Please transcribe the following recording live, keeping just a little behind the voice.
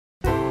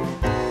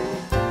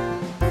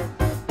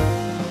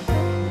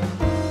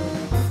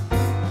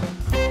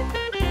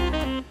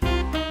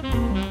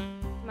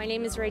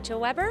name is Rachel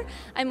Weber.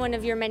 I'm one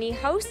of your many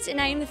hosts, and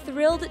I am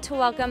thrilled to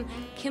welcome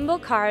Kimball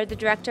Carr, the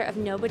director of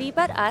Nobody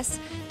But Us,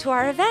 to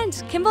our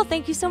event. Kimball,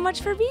 thank you so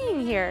much for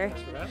being here.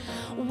 Thanks for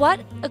having me. What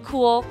a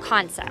cool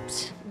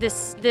concept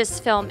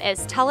this film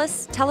is. Tell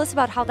us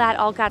about how that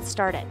all got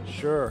started.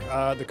 Sure.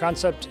 The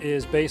concept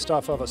is based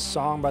off of a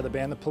song by the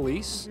band The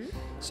Police,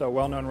 so a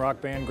well-known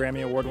rock band,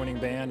 Grammy Award-winning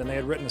band, and they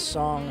had written a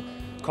song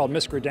called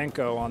Miss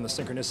Gradenko on the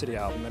Synchronicity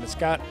album, and it's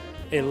got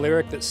a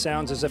lyric that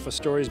sounds as if a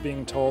story is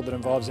being told that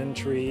involves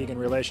intrigue and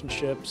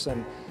relationships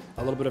and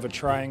a little bit of a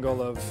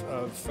triangle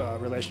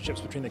of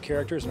relationships between the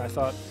characters, and I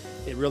thought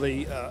it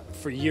really,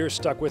 for years,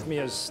 stuck with me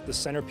as the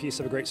centerpiece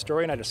of a great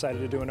story, and I decided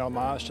to do an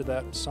homage to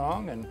that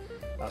song. And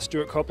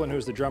Stuart Copeland,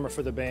 who's the drummer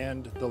for the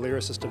band, the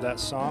lyricist of that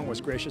song, was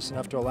gracious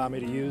enough to allow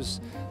me to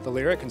use the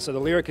lyric, and so the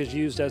lyric is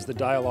used as the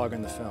dialogue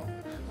in the film.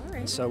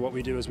 And so what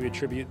we do is we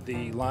attribute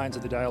the lines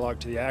of the dialogue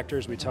to the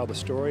actors, we tell the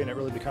story, and it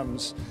really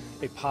becomes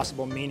a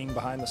possible meaning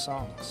behind the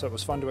song. So it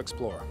was fun to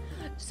explore.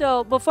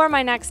 So before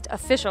my next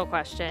official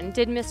question,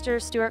 did Mr.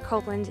 Stuart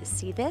Copeland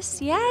see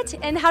this yet?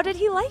 And how did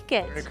he like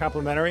it? Very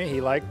complimentary,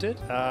 he liked it.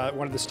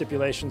 One of the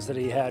stipulations that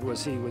he had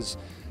was he was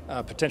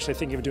potentially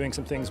thinking of doing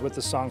some things with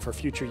the song for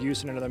future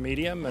use in another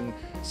medium, and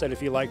said if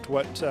he liked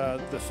what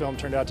the film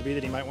turned out to be,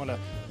 that he might want to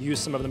use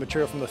some of the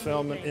material from the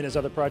film in his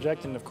other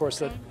project. And of course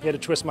that he had to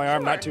twist my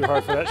arm not too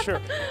hard for that,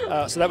 sure.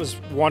 So that was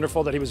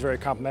wonderful that he was very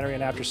complimentary,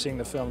 and after seeing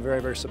the film,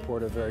 very, very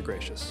supportive, very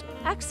gracious.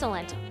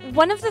 Excellent.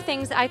 One of the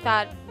things I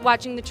thought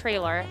watching the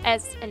trailer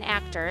as an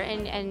actor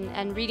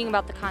and reading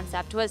about the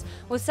concept was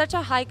such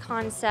a high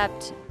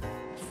concept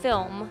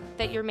film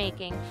that you're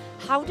making.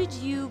 How did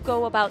you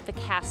go about the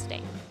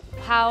casting?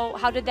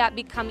 How did that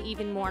become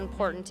even more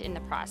important in the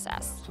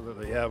process?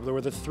 Absolutely, yeah. There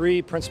were the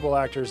three principal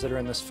actors that are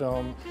in this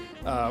film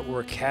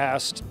were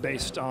cast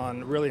based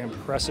on really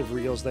impressive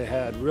reels they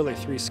had, really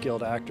three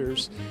skilled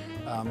actors.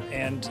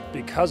 And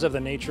because of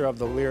the nature of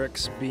the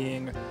lyrics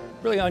being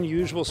really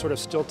unusual, sort of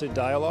stilted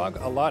dialogue,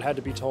 a lot had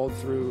to be told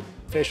through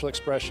facial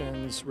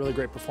expressions, really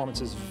great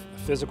performances,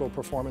 physical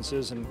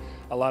performances, and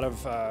a lot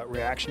of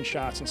reaction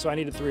shots. And so I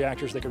needed three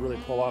actors that could really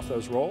pull off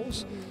those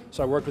roles.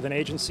 So I worked with an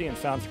agency and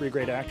found three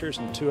great actors,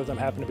 and two of them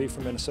happened to be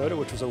from Minnesota,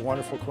 which was a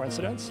wonderful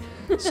coincidence.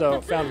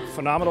 So found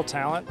phenomenal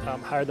talent,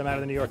 hired them out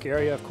of the New York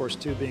area, of course,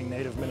 two being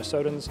native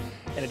Minnesotans,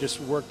 and it just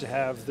worked to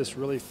have this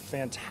really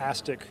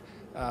fantastic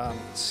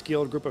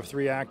skilled group of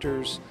three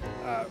actors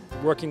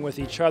working with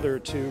each other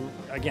to,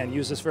 again,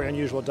 use this very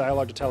unusual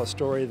dialogue to tell a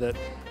story that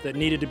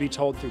needed to be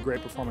told through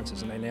great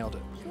performances, and they nailed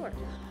it. Sure.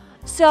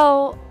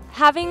 So,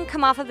 having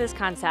come off of this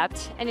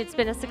concept, and it's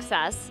been a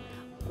success,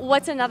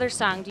 what's another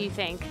song, do you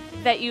think,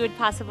 that you would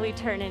possibly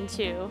turn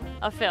into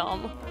a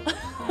film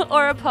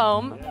or a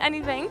poem,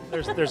 anything?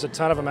 There's a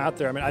ton of them out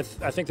there. I mean, I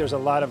think there's a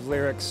lot of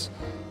lyrics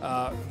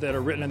that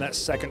are written in that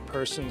second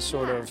person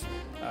sort of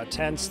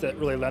tense that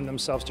really lend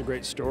themselves to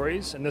great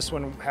stories, and this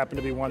one happened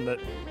to be one that,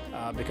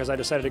 because I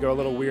decided to go a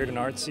little weird and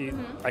artsy,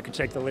 I could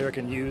take the lyric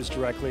and use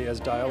directly as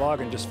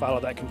dialogue and just follow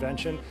that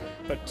convention.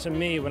 But to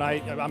me, when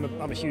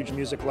I'm a huge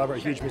music lover, a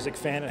huge music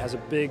fan, it has a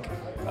big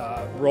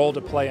role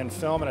to play in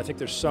film, and I think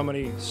there's so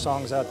many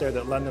songs out there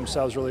that lend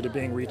themselves really to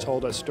being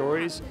retold as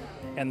stories,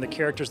 and the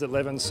characters that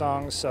live in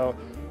songs. So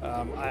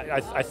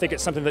I think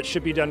it's something that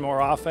should be done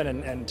more often,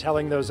 and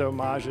telling those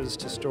homages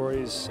to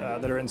stories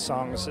that are in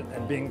songs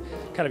and being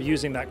kind of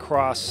using that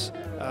cross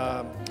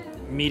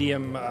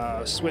medium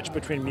switch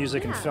between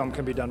music and film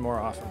can be done more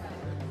often.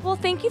 Well,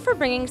 thank you for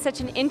bringing such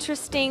an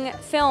interesting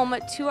film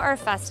to our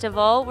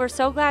festival. We're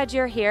so glad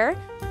you're here.